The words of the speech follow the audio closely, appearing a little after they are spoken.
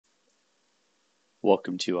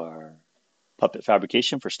Welcome to our puppet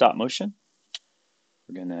fabrication for stop motion.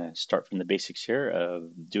 We're going to start from the basics here of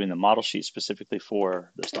doing the model sheet specifically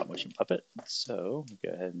for the stop motion puppet. So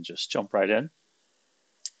go ahead and just jump right in.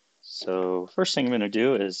 So first thing I'm going to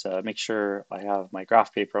do is make sure I have my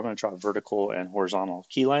graph paper. I'm going to draw a vertical and horizontal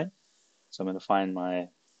key line. So I'm going to find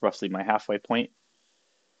roughly my halfway point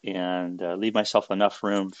and leave myself enough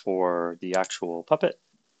room for the actual puppet.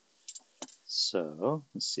 So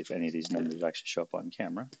let's see if any of these numbers actually show up on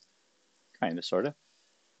camera. Kind of, sort of.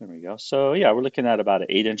 There we go. So yeah, we're looking at about an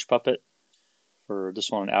 8-inch puppet for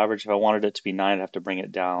this one on average. If I wanted it to be 9, I'd have to bring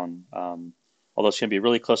it down. Although it's going to be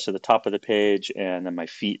really close to the top of the page, and then my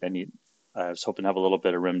feet, I was hoping to have a little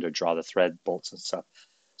bit of room to draw the thread bolts and stuff.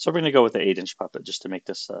 So we're going to go with the 8-inch puppet just to make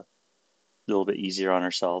this a little bit easier on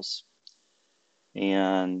ourselves.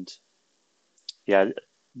 And yeah,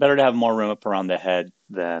 better to have more room up around the head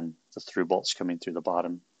than the through bolts coming through the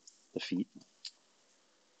bottom, the feet.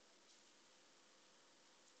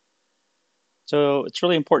 So it's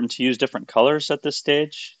really important to use different colors at this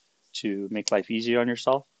stage to make life easier on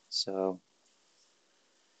yourself. So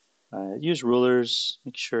use rulers,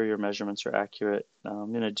 make sure your measurements are accurate.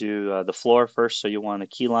 I'm going to do the floor first, so you want a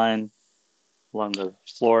key line along the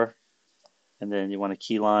floor, and then you want a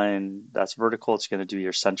key line that's vertical. It's going to do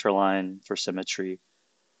your center line for symmetry,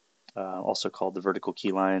 also called the vertical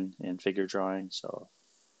key line in figure drawing. So,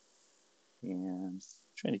 and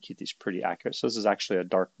trying to keep these pretty accurate. So this is actually a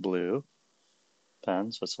dark blue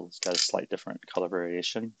pen, so it's got a slight different color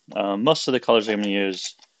variation. Most of the colors I'm going to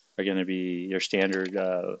use are going to be your standard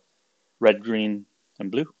red, green,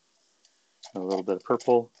 and blue. A little bit of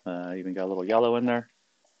purple, even got a little yellow in there.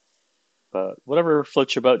 But whatever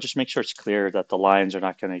floats your boat, just make sure it's clear that the lines are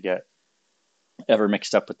not going to get ever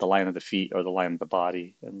mixed up with the line of the feet or the line of the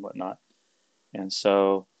body and whatnot. And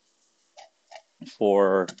so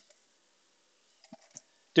for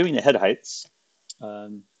doing the head heights,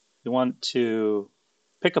 you want to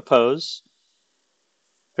pick a pose,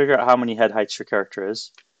 figure out how many head heights your character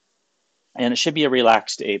is, and it should be a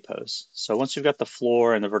relaxed A pose. So once we've got the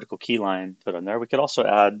floor and the vertical key line put on there, we could also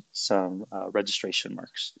add some registration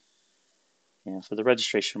marks. And for the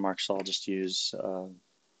registration marks, I'll just use a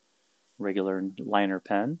regular liner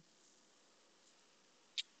pen.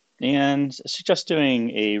 And I suggest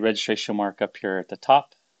doing a registration mark up here at the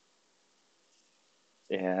top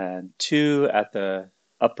and 2 at the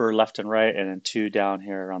upper left and right, and then 2 down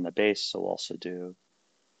here on the base. So we'll also do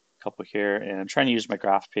a couple here. And I'm trying to use my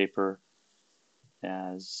graph paper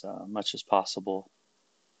as much as possible.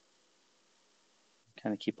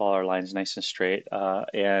 Kind of keep all our lines nice and straight.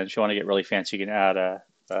 And if you want to get really fancy, you can add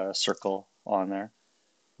a circle on there,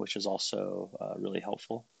 which is also really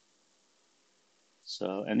helpful.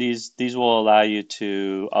 So, and these will allow you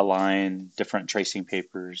to align different tracing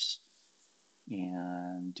papers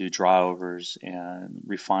and do drawovers and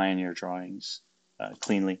refine your drawings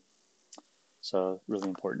cleanly. So really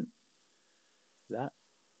important for that.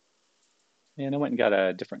 And I went and got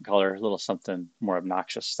a different color, a little something more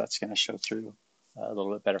obnoxious that's going to show through a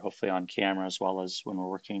little bit better, hopefully on camera as well as when we're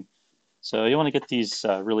working. So you want to get these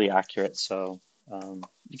really accurate. So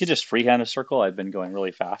you could just freehand a circle. I've been going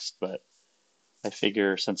really fast, but I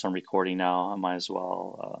figure since I'm recording now, I might as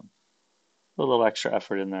well put a little extra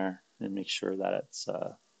effort in there and make sure that it's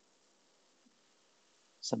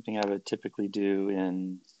something I would typically do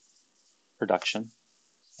in production.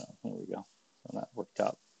 So there we go. So that worked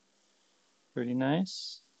out pretty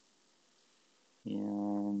nice.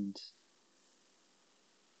 And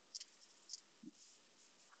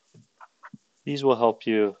these will help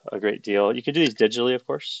you a great deal. You can do these digitally, of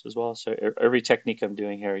course, as well. So every technique I'm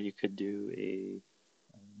doing here, you could do a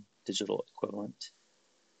digital equivalent.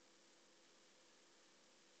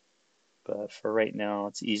 But for right now,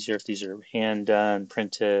 it's easier if these are hand done,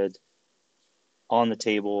 printed on the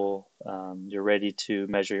table. You're ready to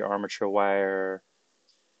measure your armature wire.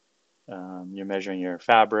 You're measuring your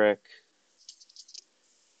fabric,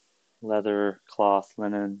 leather, cloth,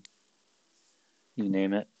 linen, you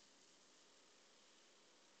name it.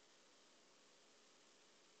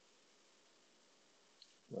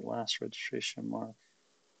 The last registration mark.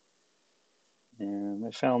 And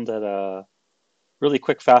I found that really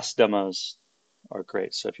quick, fast demos are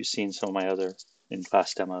great. So if you've seen some of my other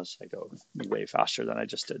in-class demos, I go way faster than I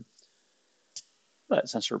just did. But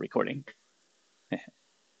since we're recording.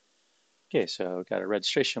 Okay, so got our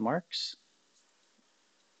registration marks.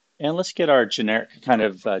 And let's get our generic kind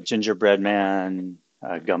of gingerbread man,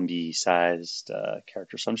 Gumby sized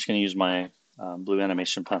character. So I'm just going to use my blue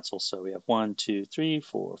animation pencil. So we have 1, 2, 3,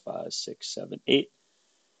 4, 5, 6, 7, 8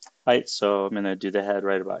 heights. So I'm going to do the head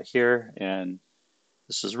right about here. And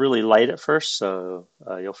This is really light at first, so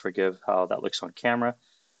you'll forgive how that looks on camera.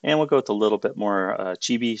 And we'll go with a little bit more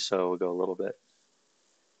chibi, so we'll go a little bit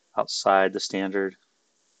outside the standard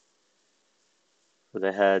for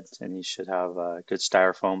the head, and you should have a good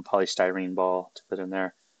styrofoam, polystyrene ball to put in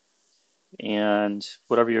there. And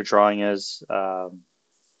whatever your drawing is, you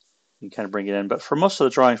can kind of bring it in. But for most of the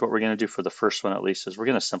drawings, what we're going to do for the first one at least is we're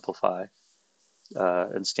going to simplify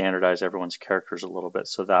and standardize everyone's characters a little bit.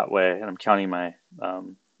 So that way, and I'm counting my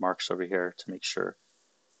marks over here to make sure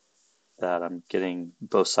that I'm getting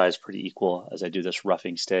both sides pretty equal as I do this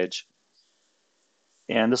roughing stage.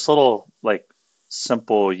 And this little like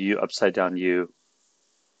simple U, upside down U,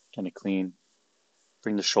 kind of clean.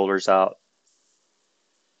 Bring the shoulders out.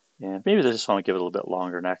 And maybe they just want to give it a little bit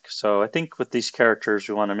longer neck. So I think with these characters,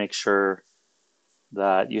 we want to make sure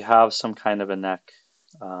that you have some kind of a neck.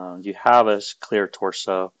 You have a clear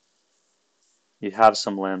torso. You have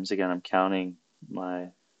some limbs. Again, I'm counting my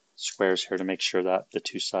squares here to make sure that the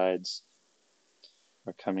two sides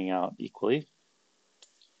are coming out equally.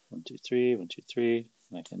 1, 2, 3, 1, 2, 3.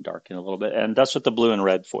 And I can darken a little bit. And that's what the blue and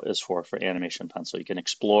red is for animation pencil. You can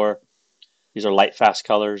explore. These are light, fast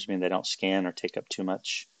colors, meaning they don't scan or take up too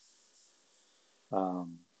much,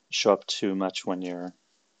 show up too much when you're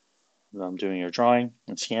doing your drawing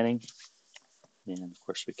and scanning. And of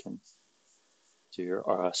course, we can do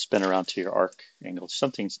your spin around to your arc angle.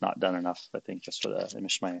 Something's not done enough. I think that's what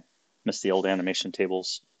I missed the old animation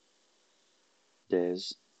tables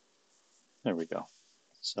days. There we go.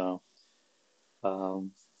 So,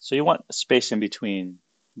 so you want space in between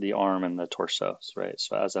the arm and the torso, right?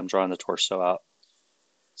 So as I'm drawing the torso out,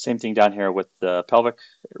 same thing down here with the pelvic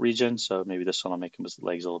region. So maybe this one I'll make his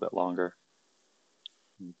legs a little bit longer.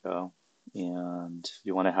 There you go. And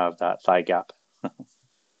you want to have that thigh gap, as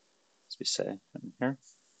we say in here.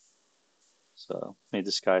 So made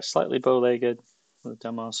this guy slightly bow-legged for the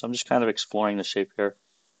demo. So I'm just kind of exploring the shape here.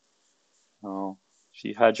 If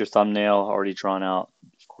you had your thumbnail already drawn out,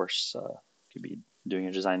 of course, you could be doing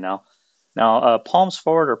your design now. Now, palms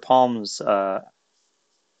forward or palms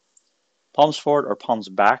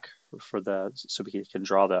back so we can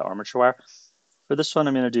draw the armature wire. For this one,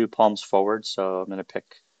 I'm going to do palms forward. So I'm going to pick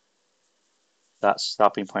that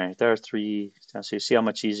stopping point right there, 3. So you see how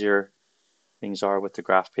much easier things are with the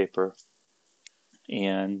graph paper.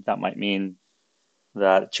 And that might mean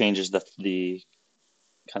that it changes the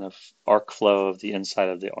kind of arc flow of the inside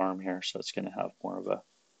of the arm here. So it's going to have more of a,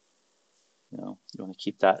 you want to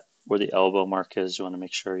keep that where the elbow mark is. You want to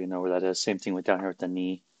make sure you know where that is. Same thing with down here with the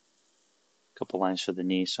knee. A couple lines for the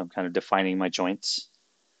knee. So I'm kind of defining my joints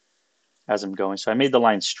as I'm going. So I made the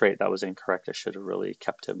line straight. That was incorrect. I should have really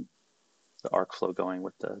kept the arc flow going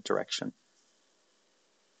with the direction.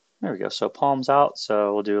 There we go. So palms out.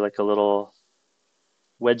 So we'll do like a little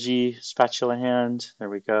wedgie spatula hand. There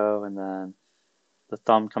we go. And then the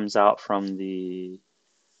thumb comes out from the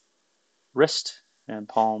wrist and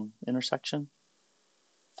palm intersection.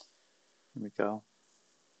 There we go.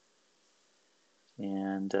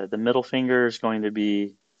 And the middle finger is going to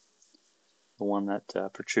be the one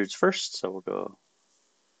that protrudes first. So we'll go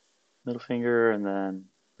middle finger and then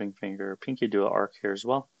ring finger, pinky, do an arc here as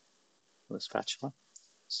well with a spatula.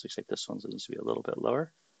 This looks like this one needs to be a little bit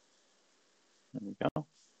lower. There we go.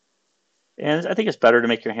 And I think it's better to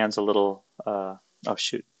make your hands a little, oh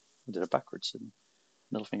shoot, I did it backwards.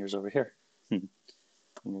 Middle finger's over here.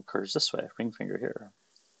 Finger curves this way, ring finger here,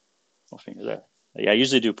 middle finger there. Yeah, I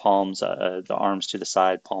usually do palms, the arms to the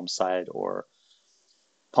side, palm side, or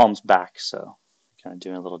palms back. So kind of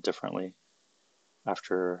doing a little differently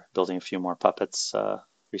after building a few more puppets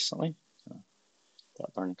recently. So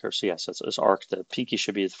that learning curve. So yes, it's arc. The pinky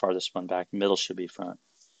should be the farthest one back. Middle should be front.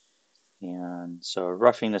 And so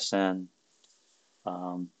roughing this in,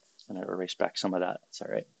 I'm going to erase back some of that. It's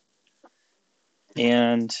all right.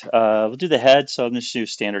 And we'll do the head. So I'm just do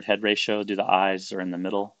standard head ratio. Do the eyes are in the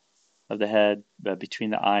middle of the head, but between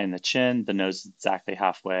the eye and the chin, the nose is exactly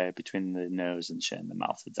halfway. Between the nose and chin, the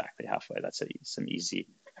mouth is exactly halfway. That's some easy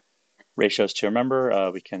ratios to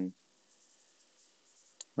remember. We can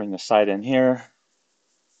bring the side in here,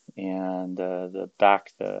 and the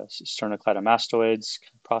back, the sternocleidomastoids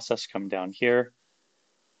process come down here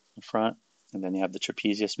in front, and then you have the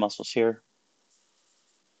trapezius muscles here.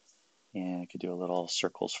 And I could do a little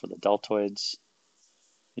circles for the deltoids.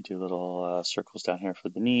 You do little circles down here for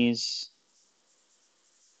the knees,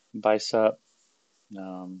 bicep,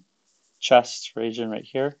 chest region right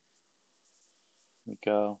here. There we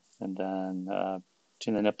go. And then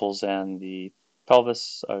between the nipples and the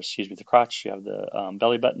pelvis, or excuse me, the crotch, you have the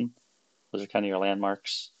belly button. Those are kind of your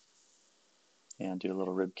landmarks. And do a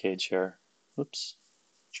little rib cage here. Oops.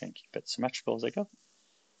 Try and keep it symmetrical as I go.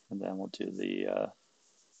 And then we'll do the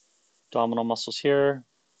abdominal muscles here,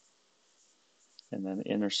 and then the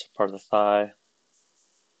inner part of the thigh,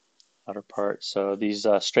 outer part. So these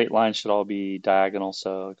straight lines should all be diagonal,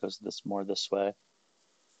 so it goes this way.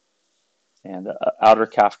 And the outer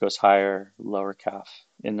calf goes higher, lower calf,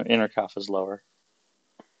 inner calf is lower.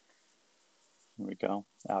 There we go,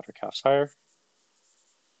 outer calf's higher.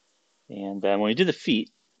 And then when we do the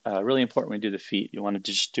feet, really important when we do the feet, you want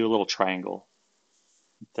to just do a little triangle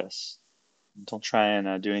like this. Don't try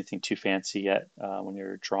and do anything too fancy yet when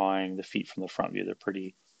you're drawing the feet from the front view. They're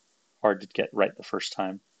pretty hard to get right the first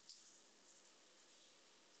time.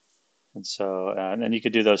 And so, and then you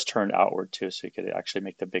could do those turned outward too, so you could actually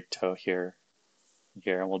make the big toe here,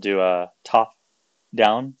 and we'll do a top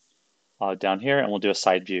down down here, and we'll do a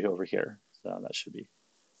side view over here. So that should be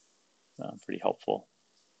pretty helpful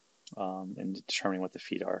in determining what the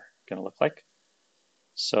feet are going to look like.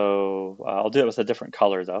 So I'll do it with a different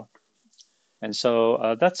color though. And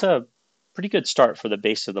so that's a pretty good start for the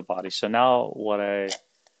base of the body. So now what I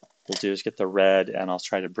will do is get the red, and I'll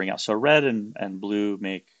try to bring out. So red and blue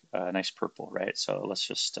make a nice purple, right? So let's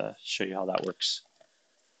just show you how that works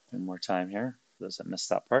one more time here, for those that missed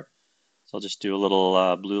that part. So I'll just do a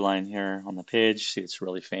little blue line here on the page. See, it's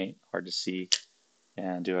really faint, hard to see,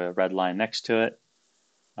 and do a red line next to it.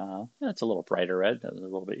 It's a little brighter red, a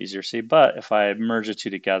little bit easier to see. But if I merge the two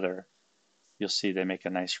together, you'll see they make a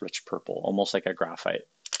nice rich purple, almost like a graphite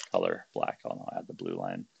color black. I'll add the blue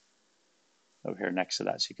line over here next to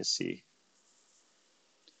that so you can see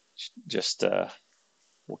just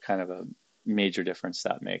what kind of a major difference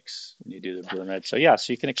that makes when you do the blue and red. So yeah,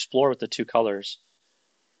 so you can explore with the two colors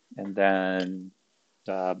and then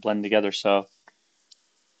blend together. So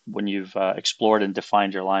when you've explored and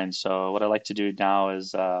defined your lines, so what I like to do now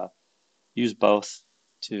is use both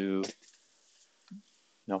to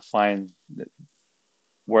find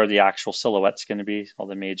where the actual silhouette's going to be, all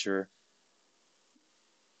the major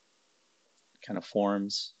kind of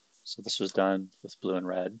forms. So this was done with blue and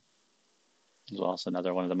red. As well as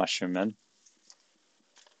another one of the mushroom men.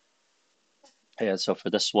 Yeah, so for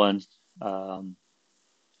this one, kind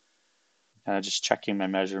of just checking my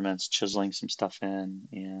measurements, chiseling some stuff in,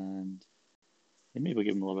 and maybe we'll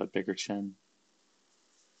give him a little bit bigger chin.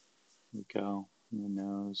 There we go. And the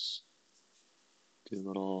nose. Do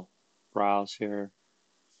little brows here.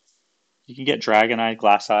 You can get dragon eye,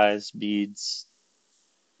 glass eyes, beads.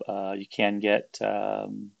 You can get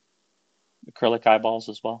acrylic eyeballs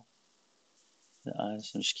as well. So I'm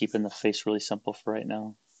just keeping the face really simple for right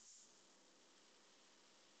now.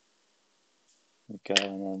 Okay,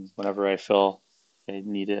 and then whenever I feel I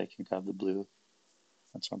need it, I can grab the blue.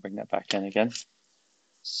 That's why I'll bring that back in again.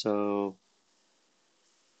 So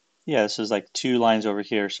yeah, this is like 2 lines over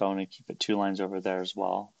here, so I'm going to keep it 2 lines over there as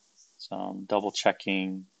well. So I'm double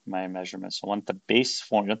checking my measurements. So I want the base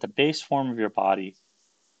form, you want the base form of your body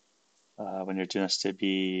when you're doing this to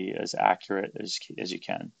be as accurate as you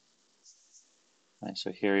can. And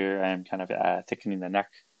so here I am kind of thickening the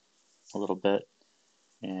neck a little bit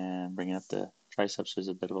and bringing up the triceps. There's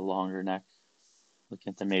a bit of a longer neck.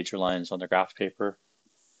 Looking at the major lines on the graph paper.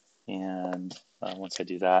 And once I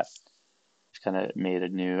do that, I've kind of made a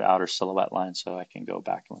new outer silhouette line so I can go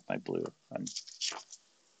back in with my blue. I've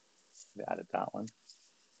added that one.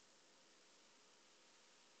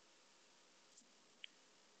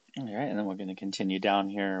 All right, and then we're going to continue down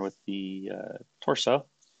here with the torso.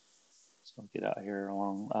 So I'll get out here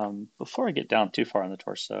along. Before I get down too far on the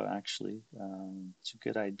torso, actually, it's a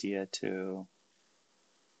good idea to,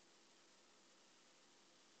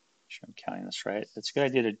 make sure I'm counting this right. It's a good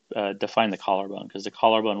idea to define the collarbone, because the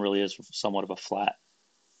collarbone really is somewhat of a flat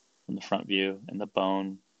from the front view, and the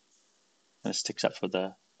bone kind of sticks up for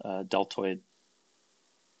the deltoid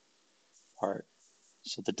part.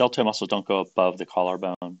 So the deltoid muscles don't go above the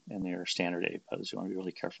collarbone in your standard A pose. You want to be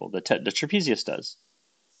really careful. The trapezius does.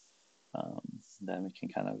 Then we can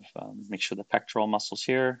kind of make sure the pectoral muscles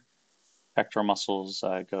here. Pectoral muscles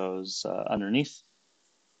goes underneath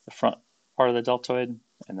the front part of the deltoid,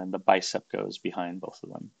 and then the bicep goes behind both of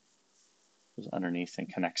them. Goes underneath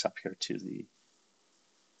and connects up here to the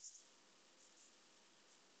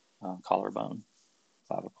collarbone,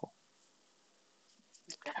 clavicle.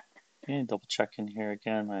 Okay, double checking here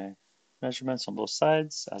again my measurements on both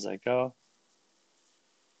sides as I go.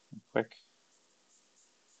 Quick.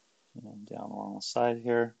 And down along the side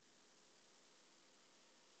here.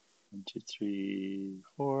 1, 2, 3,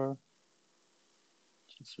 4.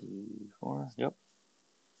 2, 3, 4. Yep.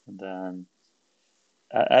 And then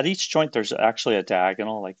at each joint, there's actually a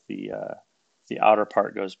diagonal, like the outer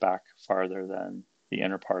part goes back farther than the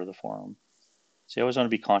inner part of the forearm. So you always want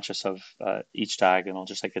to be conscious of each diagonal,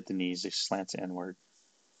 just like at the knees, it slants inward,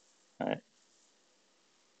 right?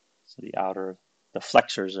 So the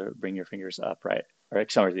flexors are bring your fingers up, right? Or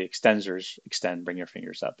sorry, the extensors extend, bring your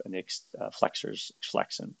fingers up, and the flexors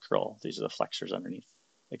flex and curl. These are the flexors underneath,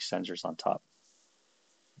 extensors on top.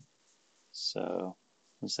 So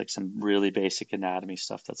it's like some really basic anatomy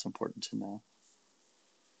stuff that's important to know.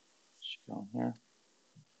 Just go here.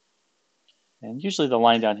 And usually the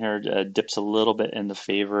line down here dips a little bit in the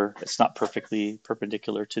favor. It's not perfectly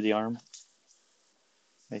perpendicular to the arm.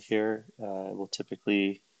 Right here, it will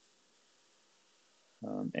typically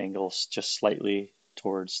angles just slightly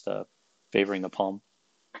towards the favoring the palm,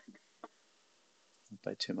 not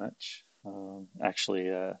by too much.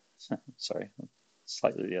 Actually, sorry,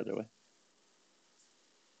 slightly the other way.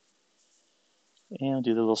 And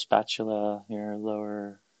do the little spatula here,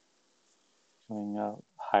 lower, going up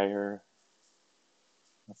higher.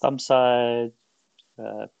 The thumb side,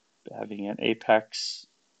 having an apex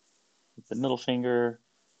with the middle finger,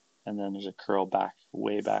 and then there's a curl back,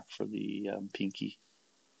 way back for the pinky.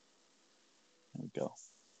 There we go.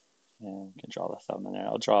 And we can draw the thumb in there.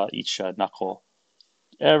 I'll draw each knuckle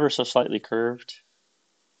ever so slightly curved.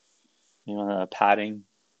 You know, padding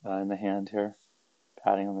in the hand here,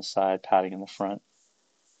 padding on the side, padding in the front.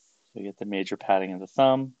 So you get the major padding of the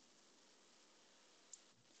thumb.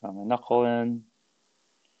 Draw my knuckle in,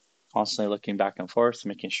 constantly looking back and forth,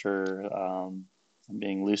 making sure I'm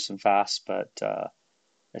being loose and fast, but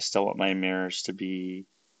I still want my mirrors to be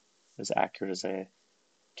as accurate as I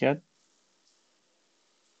can.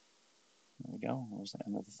 There we go. There's the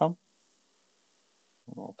end of the thumb.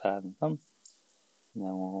 A little pad and thumb. And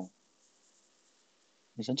then we'll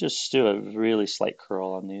just do a really slight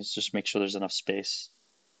curl on these. Just make sure there's enough space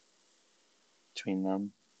between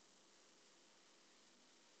them.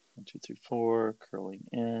 1, 2, 3, 4, curling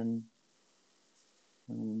in,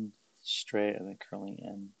 and straight, and then curling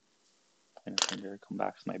in. Pointer finger, come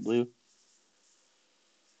back with my blue.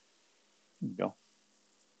 There we go.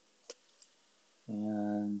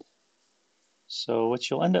 And so what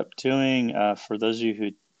you'll end up doing, for those of you who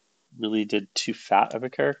really did too fat of a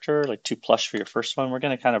character, like too plush for your first one, we're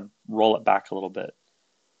going to kind of roll it back a little bit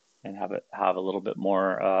and have it have a little bit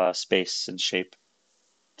more space and shape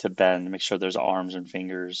to bend, make sure there's arms and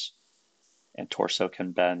fingers and torso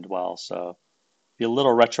can bend well. So be a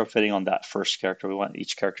little retrofitting on that first character. We want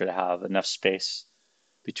each character to have enough space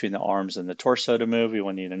between the arms and the torso to move. We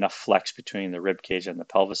want to need enough flex between the rib cage and the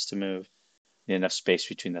pelvis to move. Need enough space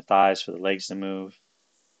between the thighs for the legs to move,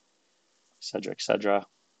 etc., etc.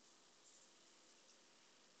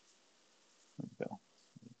 There we go.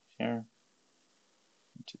 Here. 1,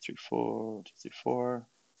 2, 3, 4, 1, 2, 3, 4.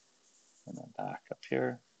 And then back up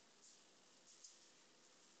here.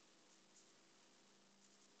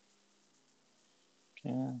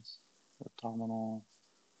 Okay. Abdominal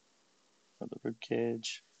for the rib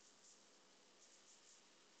cage.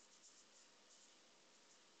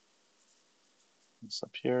 This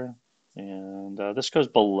up here. And this goes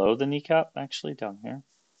below the kneecap, actually, down here.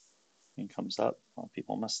 And comes up. A lot of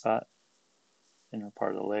people miss that. Inner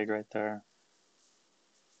part of the leg right there.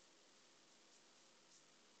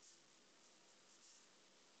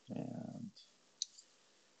 And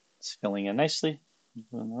it's filling in nicely. In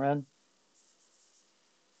the red.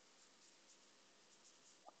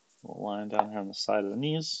 A little line down here on the side of the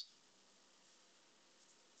knees.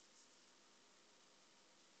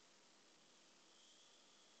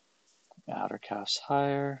 Outer calves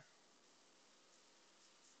higher.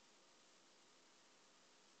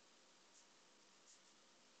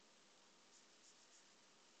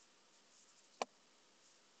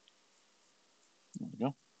 There we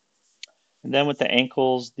go. And then with the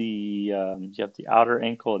ankles, you have the outer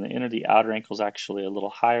ankle and the inner. The outer ankle is actually a little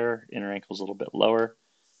higher. Inner ankle is a little bit lower.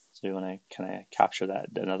 So you want to kind of capture that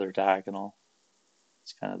another diagonal.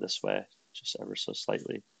 It's kind of this way, just ever so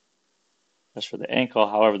slightly. That's for the ankle.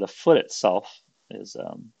 However, the foot itself is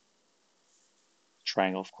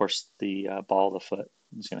triangle. Of course, the ball of the foot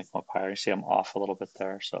is going to come up higher. You see I'm off a little bit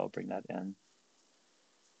there, so I'll bring that in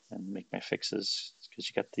and make my fixes because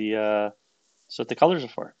you got the that's what the colors are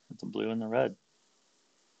for, the blue and the red.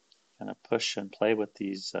 Kind of push and play with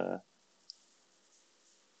these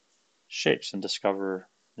shapes and discover,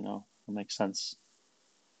 what makes sense.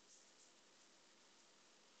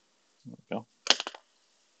 There we go.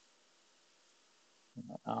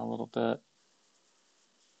 A little bit.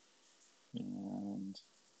 And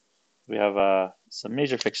we have some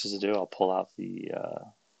major fixes to do. I'll pull out the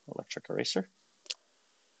electric eraser.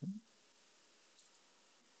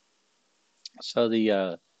 So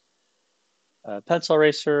the pencil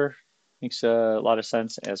eraser, Makes a lot of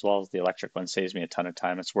sense, as well as the electric one saves me a ton of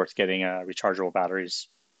time. It's worth getting rechargeable batteries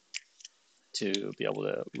to be able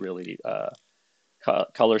to really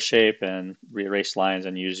color shape and re-erase lines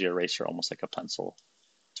and use your eraser almost like a pencil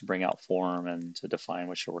to bring out form and to define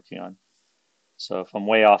what you're working on. So if I'm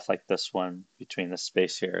way off like this one between this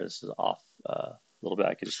space here, this is off a little bit,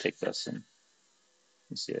 I could just take this and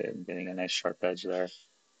you see I'm getting a nice sharp edge there.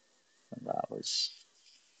 And that was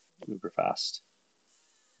uber fast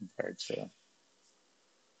compared to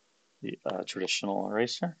the traditional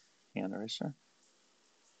eraser, hand eraser.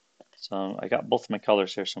 So I got both my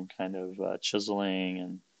colors here, so I'm kind of chiseling,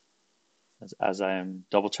 and as I'm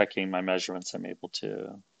double checking my measurements, I'm able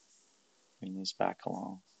to bring these back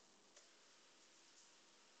along.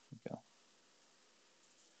 There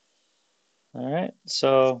we go. All right,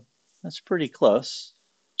 so that's pretty close.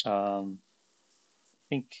 I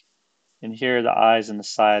think in here, the eyes and the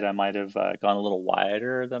side, I might have gone a little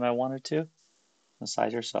wider than I wanted to, the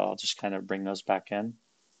side here, so I'll just kind of bring those back in a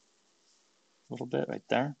little bit right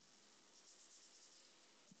there.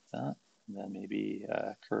 Like that. And then maybe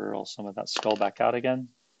curl some of that skull back out again.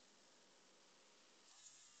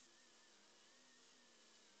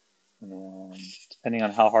 And depending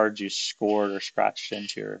on how hard you scored or scratched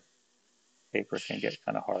into your paper, can get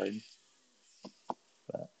kind of hard,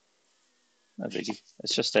 but no biggie.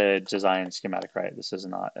 It's just a design schematic, right? This is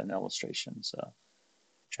not an illustration, so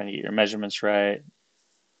trying to get your measurements right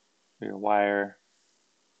for your wire.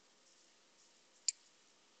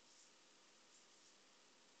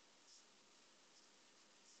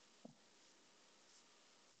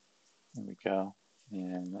 There we go.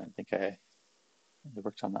 And I think I haven't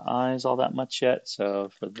worked on the eyes all that much yet, so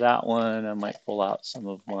for that one, I might pull out some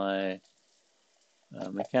of my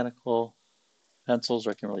mechanical pencils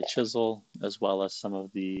where I can really chisel, as well as some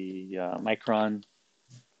of the Micron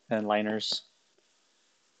pen liners.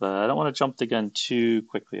 But I don't want to jump the gun too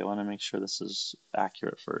quickly. I want to make sure this is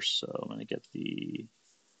accurate first. So I'm going to get the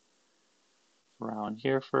brown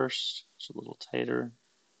here first. It's a little tighter.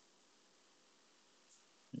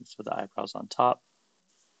 So the eyebrows on top.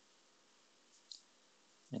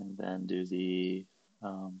 And then do the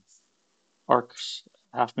arcs,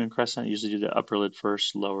 half moon crescent. Usually do the upper lid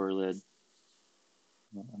first, lower lid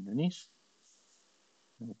underneath.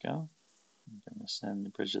 There we go. Bring this in the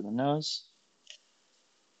bridge of the nose.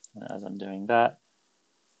 And as I'm doing that,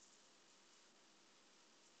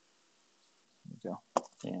 there we go.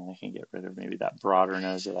 And I can get rid of maybe that broader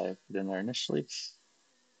nose that I put in there initially.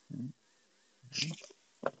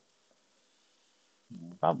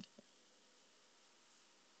 No problem.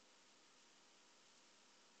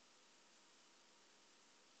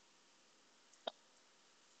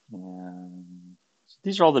 And so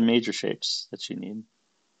these are all the major shapes that you need.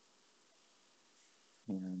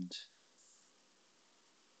 And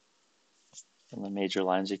on the major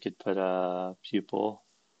lines, you could put a pupil.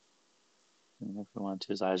 And if we want to,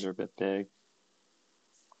 his eyes are a bit big.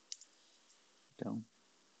 Go.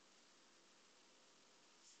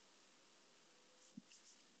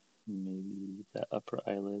 Maybe that upper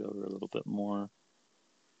eyelid over a little bit more.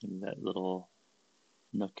 Maybe that little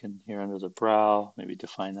nook in here under the brow. Maybe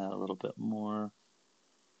define that a little bit more.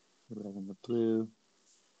 The red and the blue.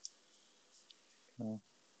 Okay.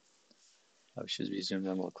 I should be zoomed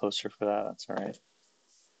in a little closer for that. That's all right.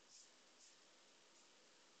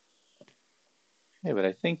 Okay, but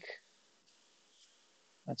I think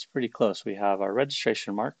that's pretty close. We have our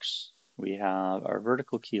registration marks. We have our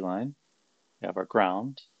vertical key line. We have our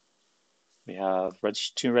ground. We have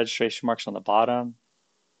two registration marks on the bottom,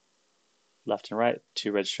 left and right,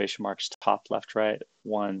 two registration marks top, left, right,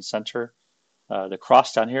 one center. The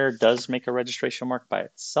cross down here does make a registration mark by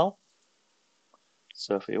itself.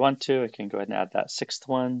 So if we want to, I can go ahead and add that sixth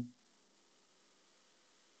one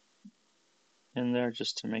in there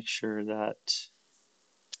just to make sure that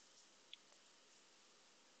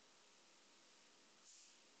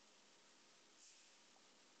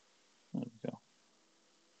there we go.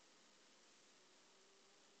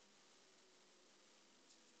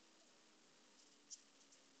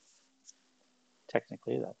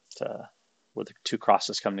 Technically, that where the two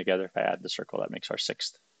crosses come together, if I add the circle, that makes our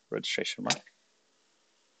sixth registration mark.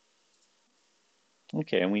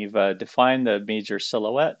 Okay, and we've defined the major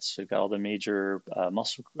silhouettes. We've got all the major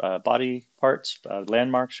muscle body parts,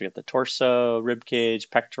 landmarks. We got the torso, rib cage,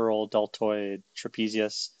 pectoral, deltoid,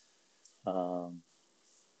 trapezius.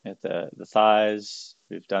 At the thighs.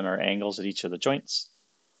 We've done our angles at each of the joints.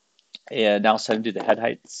 And now it's time to do the head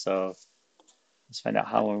heights. So let's find out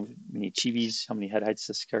how many chibis, how many head heights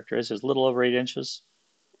this character is. It's a little over 8 inches,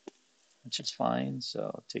 which is fine.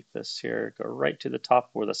 So I'll take this here, go right to the top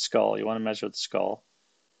where the skull. You want to measure the skull.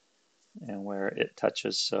 and where it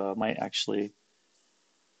touches. So I might actually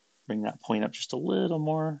bring that point up just a little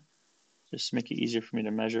more, just to make it easier for me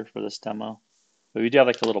to measure for this demo. But we do have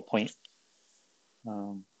like a little point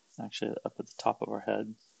um, actually up at the top of our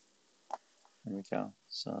head. There we go.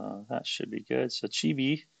 So that should be good. So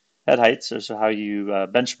chibi head heights is how you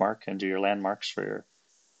benchmark and do your landmarks for your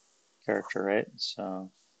character, right?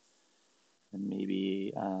 So, and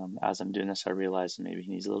maybe as I'm doing this, I realize that maybe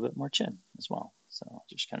he needs a little bit more chin as well. So I'll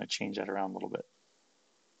just kind of change that around a little bit.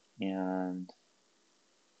 And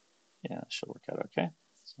yeah, it should work out okay.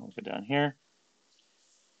 So we'll go down here.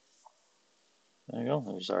 There you go.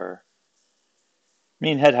 There's our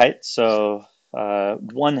mean head height. So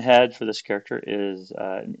one head for this character is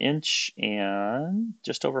an inch and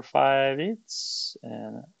just over 5/8,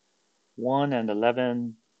 and 1 and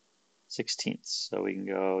 11/16. So we can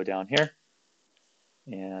go down here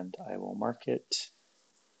and I will mark it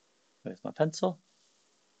with my pencil.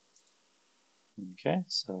 Okay,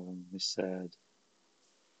 so we said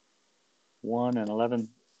 1 and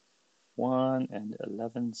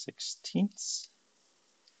 11/16.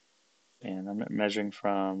 And I'm measuring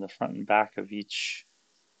from the front and back of each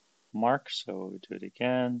mark. So we do it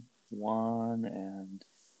again, 1 and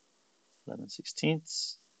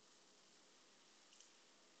 11/16.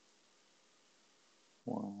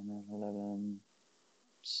 1 and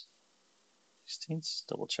 11/16.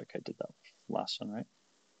 Double check I did that last one right.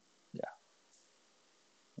 Yeah.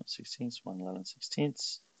 1/16, 1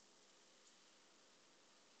 11/16.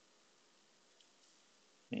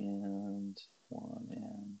 And 1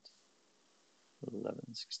 and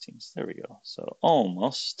 11/16. There we go. So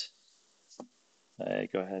almost. I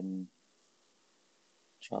go ahead and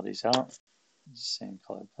draw these out. Same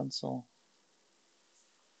colored pencil.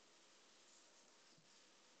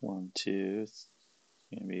 1, 2,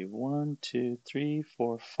 maybe 1, 2, 3,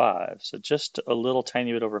 4, 5. So just a little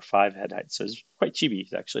tiny bit over 5 head height. So it's quite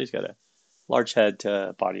chibi actually. He's got a large head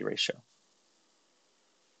to body ratio.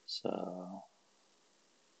 So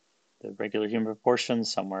the regular human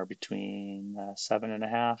proportions somewhere between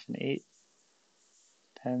 7.5 and 8.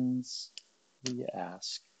 Depends who you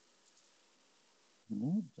ask.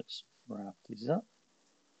 Just wrap these up.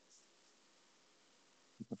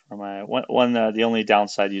 For my the only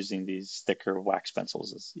downside using these thicker wax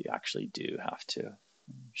pencils is you actually do have to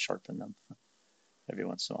sharpen them every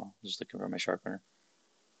once in a while. Just looking for my sharpener.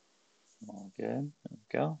 All good. There we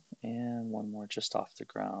go. And one more just off the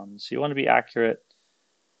ground. So you want to be accurate.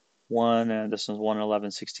 This one's 1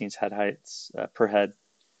 11/16 head heights per head,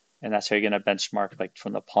 and that's how you're going to benchmark like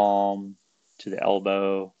from the palm to the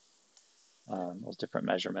elbow, those different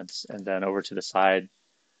measurements, and then over to the side,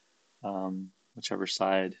 whichever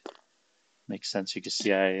side makes sense. You can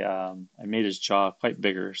see I made his jaw quite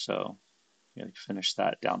bigger, so you gotta finish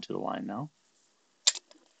that down to the line now.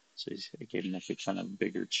 So I gave him like a kind of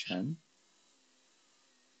bigger chin,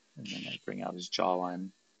 and then I bring out his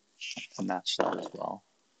jawline to match that as well.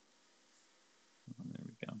 There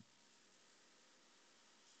we go.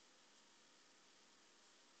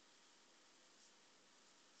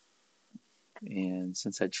 And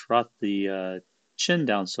since I trot the chin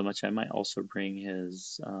down so much, I might also bring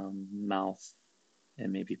his mouth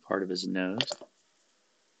and maybe part of his nose.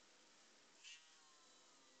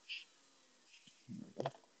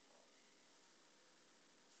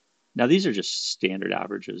 Now these are just standard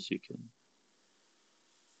averages.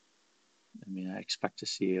 I expect to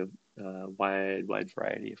see a wide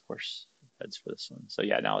variety, of course, heads for this one. So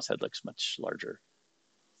yeah, now his head looks much larger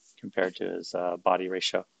compared to his body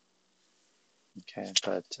ratio. Okay,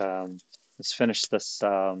 but let's finish this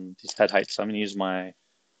these head heights. So I'm going to use my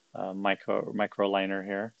micro liner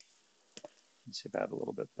here. Let's see if I have a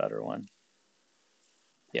little bit better one.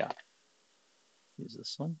 Yeah, use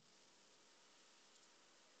this one.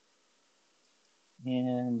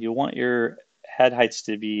 And you want your head heights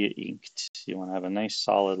to be inked. You want to have a nice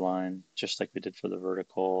solid line, just like we did for the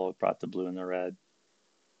vertical. Brought the blue and the red.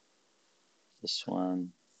 This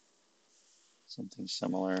one, something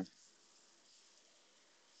similar.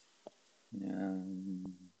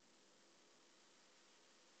 And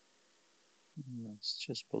that's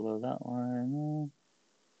just below that line.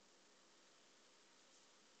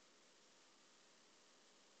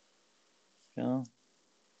 Go.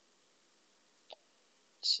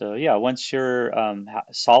 So yeah, once you're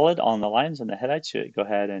solid on the lines and the head heights, you go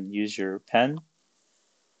ahead and use your pen,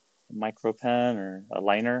 a micro pen or a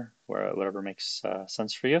liner, whatever makes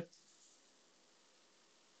sense for you. You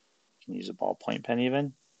can use a ballpoint pen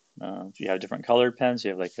even. If you have different colored pens,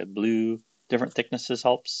 you have like a blue, different thicknesses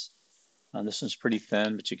helps. This one's pretty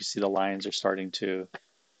thin, but you can see the lines are starting to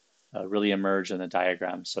really emerge in the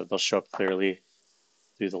diagram, so they'll show up clearly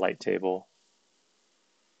do the light table.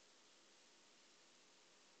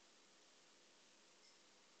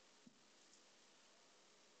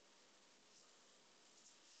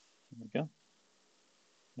 There we go.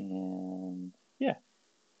 And yeah,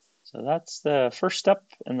 so that's the first step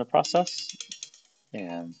in the process.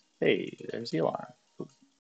 And hey, there's Elon.